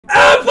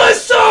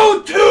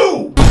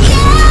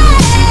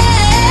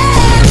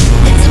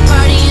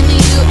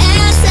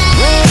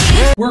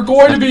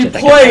going to be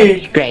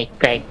playing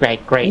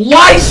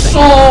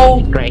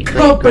Lysol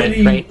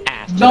Company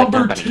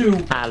number 2.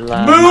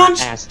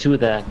 Moons,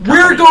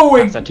 we're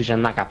going for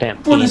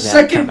the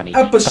second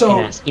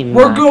episode.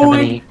 We're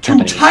going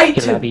to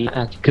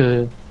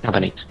Titan.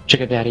 Company.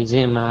 Sugar daddy's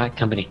in my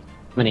company.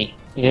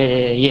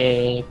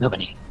 Yeah,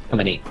 company.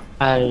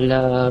 I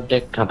love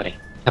the company.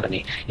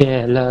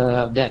 Yeah,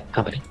 love that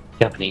company.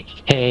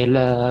 Hey,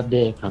 love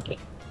the company.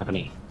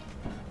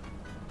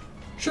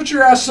 Shut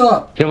your ass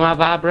up. Feel my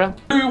vibe, bro?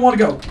 Where do you want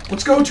to go?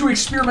 Let's go to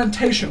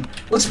experimentation.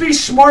 Let's be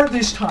smart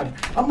this time.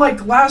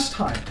 Unlike last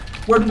time,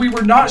 when we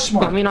were not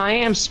smart. I mean, I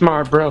am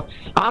smart, bro.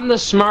 I'm the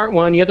smart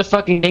one. You're the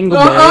fucking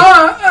dingleberry.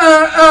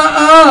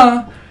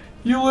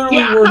 You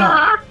literally were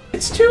not.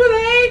 It's too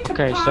late to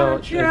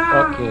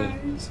apologize. Okay.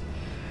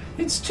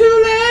 It's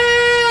too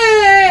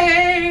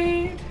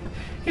late.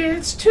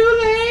 It's too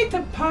late to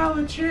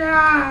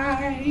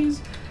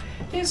apologize.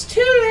 It's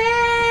too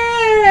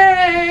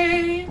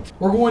late.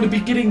 We're going to be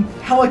getting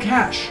hella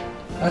cash.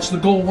 That's the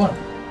goal 1.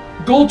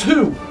 Goal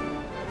 2,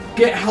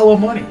 get hella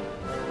money.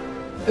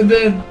 And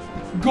then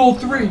goal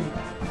 3,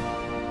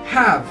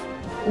 have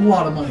a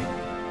lot of money.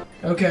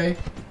 Okay?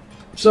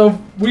 So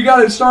we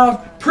got to start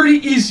off pretty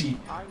easy.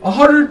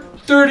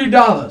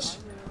 $130.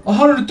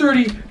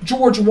 130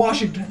 George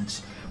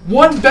Washingtons.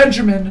 1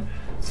 Benjamin,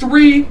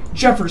 3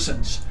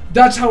 Jeffersons.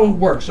 That's how it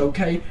works,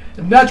 okay?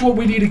 And that's what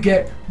we need to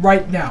get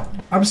right now.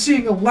 I'm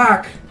seeing a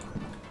lack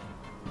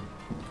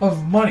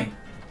of money.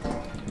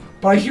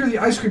 But I hear the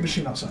ice cream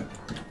machine outside.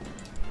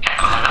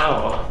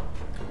 Oh.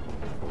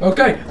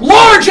 Okay.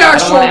 Large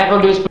axle!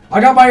 I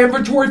got my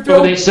inventory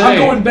filled. I'm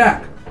going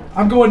back.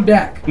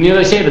 You know,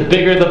 they say the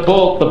bigger the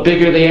bulk, the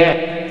bigger the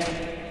egg.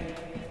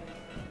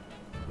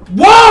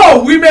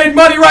 Whoa! We made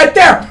money right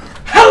there!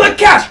 Hella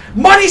cash!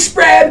 Money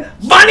spread!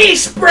 Money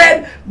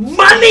spread!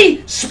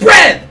 Money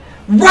spread!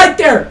 Right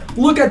there!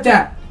 Look at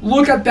that!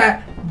 Look at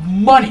that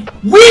money!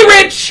 We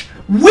rich!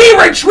 We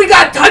rich! We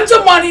got tons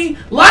of money!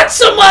 Lots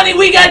of money!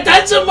 We got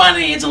tons of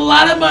money! It's a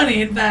lot of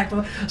money, in fact.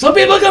 Some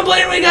people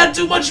complain we got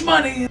too much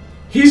money.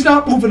 He's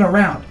not moving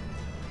around.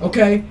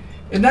 Okay?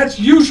 And that's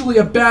usually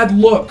a bad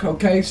look,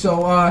 okay?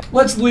 So,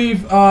 let's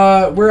leave.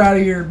 We're out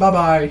of here.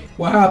 Bye-bye.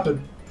 What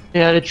happened?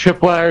 Yeah, the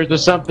tripwires or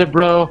something,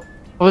 bro.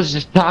 I was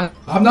just talking.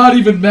 I'm not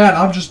even mad.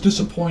 I'm just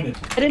disappointed.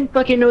 I didn't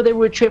fucking know they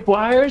were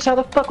tripwires. How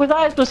the fuck was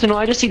I supposed to know?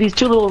 I just see these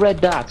 2 little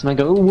red dots, and I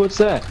go, ooh, what's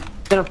that?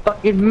 Then a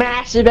fucking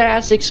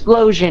massive-ass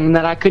explosion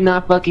that I could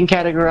not fucking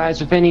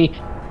categorize with any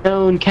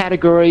known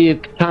category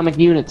of atomic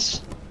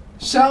units.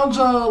 Sounds,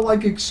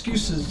 like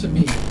excuses to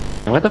me.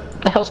 What the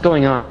hell's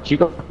going on? Did you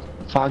go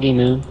foggy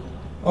moon?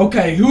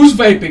 Okay, who's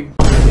vaping?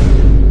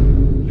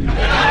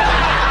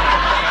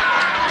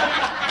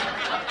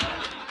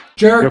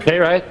 Jerk. You okay,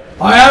 right?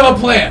 I have a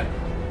plan.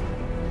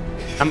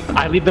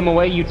 I lead them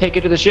away, you take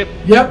it to the ship?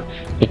 Yep.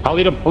 I'll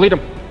lead them.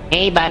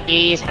 Hey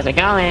buddies, how's it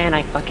going?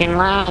 I fucking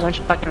love, don't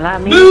you fucking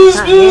love me? Booze!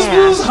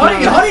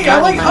 Honey,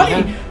 I like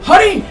honey!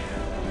 Honey!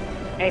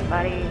 Hey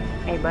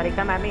buddy,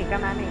 come at me.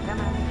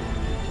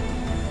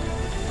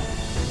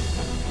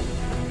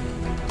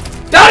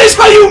 That is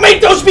how you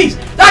make those bees!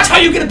 That's how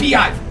you get a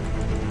beehive!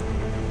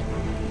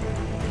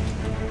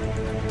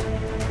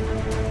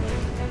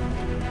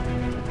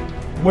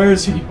 Where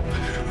is he?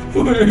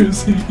 Where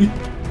is he?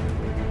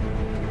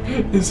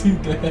 Is he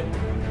dead?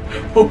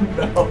 Oh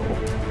no.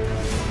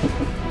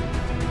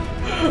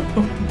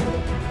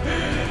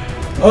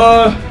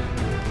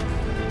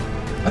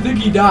 I think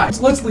he died.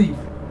 Let's leave.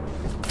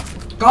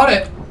 Got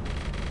it.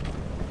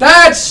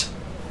 That's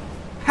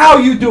how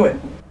you do it.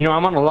 You know,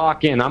 I'm gonna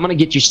lock in. I'm gonna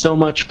get you so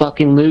much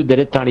fucking loot that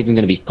it's not even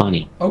gonna be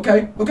funny.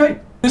 Okay.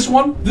 This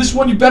one,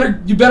 you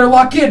better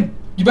lock in.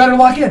 You better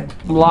lock in.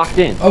 I'm locked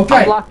in.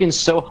 Okay. I'm locked in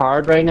so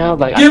hard right now.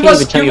 Like, I can't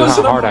even tell you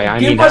how hard I am.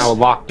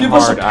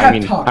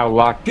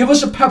 Give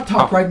us a pep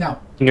talk right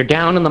now. You're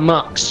down in the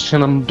mucks,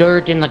 in the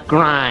dirt, in the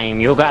grime.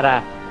 You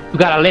gotta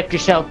lift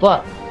yourself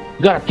up.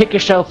 You gotta pick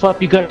yourself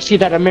up. You gotta see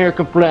that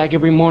American flag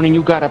every morning.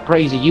 You gotta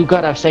praise it. You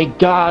gotta say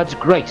God's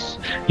grace.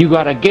 You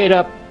gotta get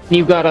up.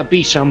 You gotta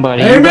be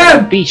somebody. Amen. You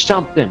gotta be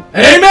something.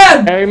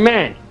 Amen.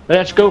 Amen.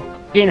 Let's go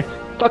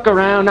fuck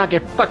around, not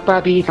get fucked by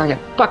bees, not get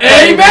fucked by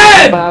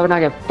anything, not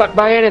get fucked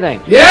by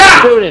anything. Yeah!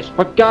 Let's do this.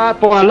 For God,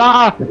 for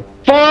Allah,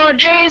 for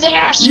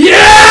Jesus!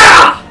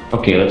 Yeah!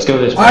 Okay, let's go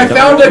this way. I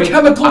found a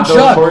chemical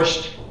jug.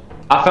 First.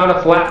 I found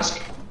a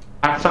flask.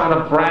 I found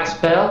a brass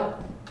bell.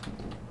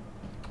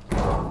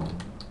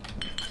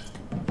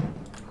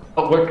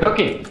 Oh, we're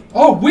cooking.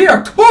 Oh, we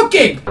are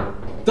cooking!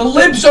 The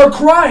libs are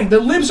crying. The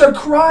libs are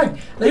crying.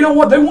 They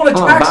want to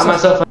tax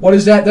us. What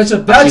is that? That's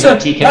a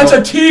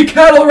tea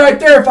kettle right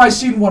there if I've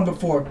seen one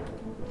before.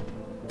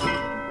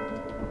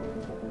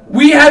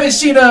 We haven't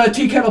seen a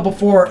tea kettle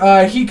before.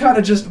 He kind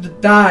of just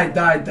died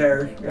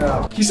there.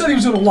 Yeah. He said he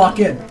was going to lock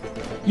in.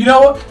 You know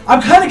what? I'm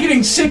kind of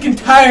getting sick and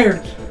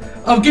tired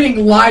of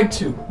getting lied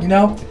to, you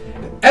know?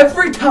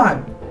 Every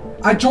time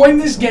I join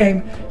this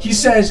game, he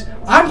says,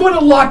 I'm going to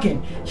lock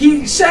in.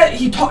 He said,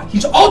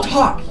 he's all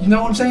talk, you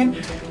know what I'm saying?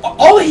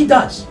 All he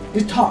does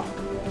is talk.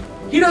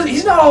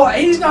 He's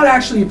not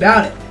actually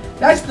about it.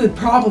 That's the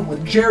problem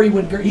with Jerry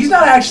Woodger. He's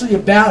not actually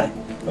about it,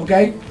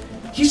 okay?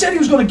 He said he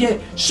was going to get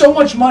so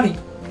much money,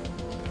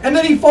 and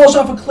then he falls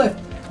off a cliff.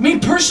 Me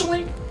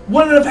personally,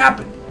 wouldn't have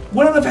happened.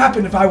 Wouldn't have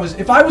happened if I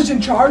was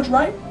in charge,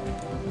 right?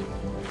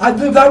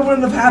 That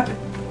wouldn't have happened.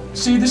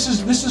 See, this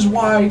is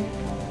why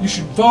you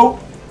should vote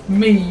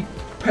me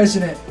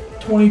president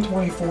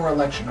 2024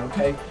 election,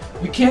 okay?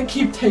 We can't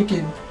keep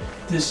taking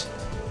this.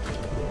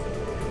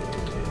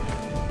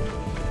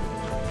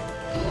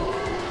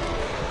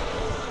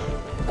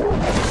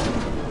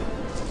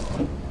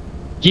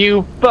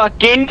 You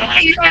fucking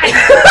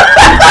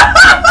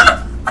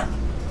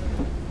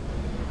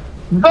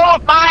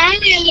vote my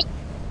ass!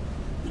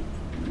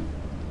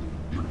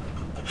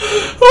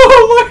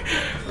 Oh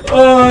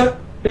my.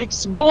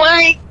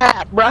 Explain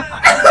that,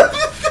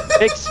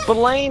 bruh.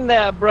 Explain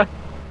that, bruh.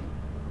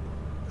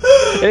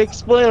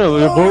 Explain it.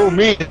 Oh,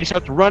 me. He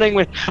starts running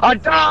with a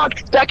dog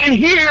that can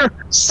hear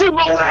super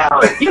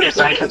loud. He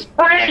decides it's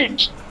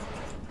French.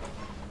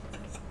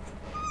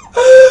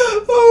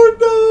 Oh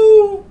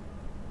no.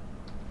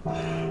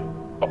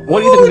 What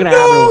do you think is gonna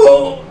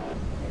happen?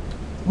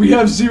 We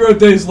have 0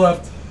 days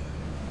left.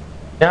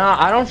 No,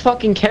 I don't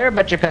fucking care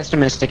about your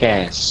pessimistic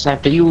ass.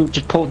 After you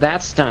just pulled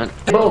that stunt.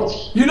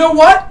 You know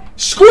what?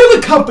 Screw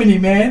the company,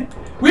 man.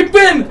 We've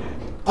been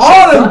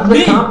on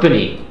the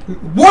company.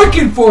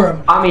 Working for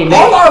him. I mean,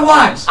 all our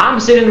lives. I'm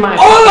sitting in my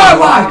all our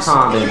lives.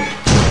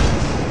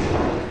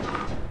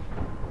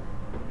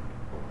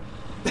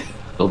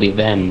 Will be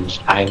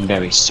avenged. I am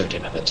very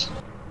certain of it.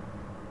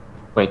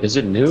 Wait, is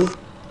it new?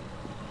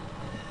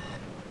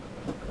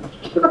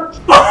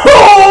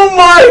 Oh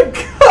my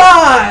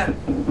god!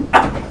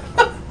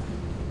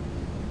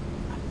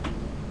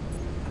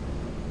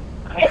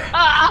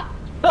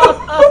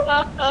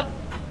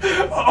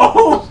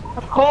 Oh!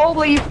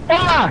 Holy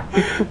fuck!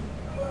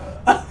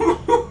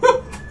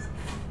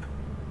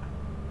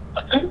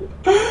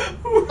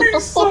 What the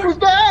fuck was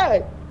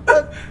that?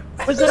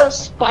 Was it a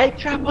spike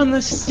trap on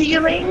the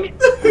ceiling? What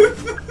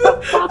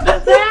the fuck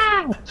is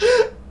that?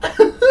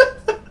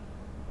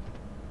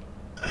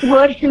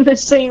 What in the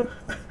same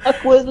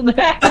fuck was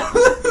that?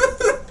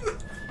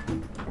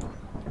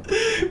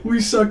 We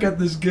suck at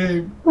this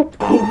game.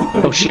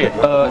 Oh shit!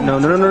 No!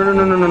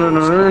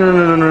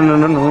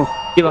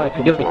 Eli,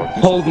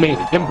 hold me,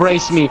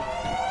 embrace me.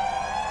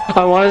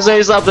 I want to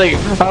say something.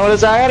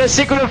 I had a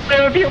secret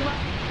affair with you.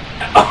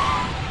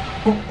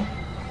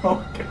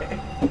 Okay.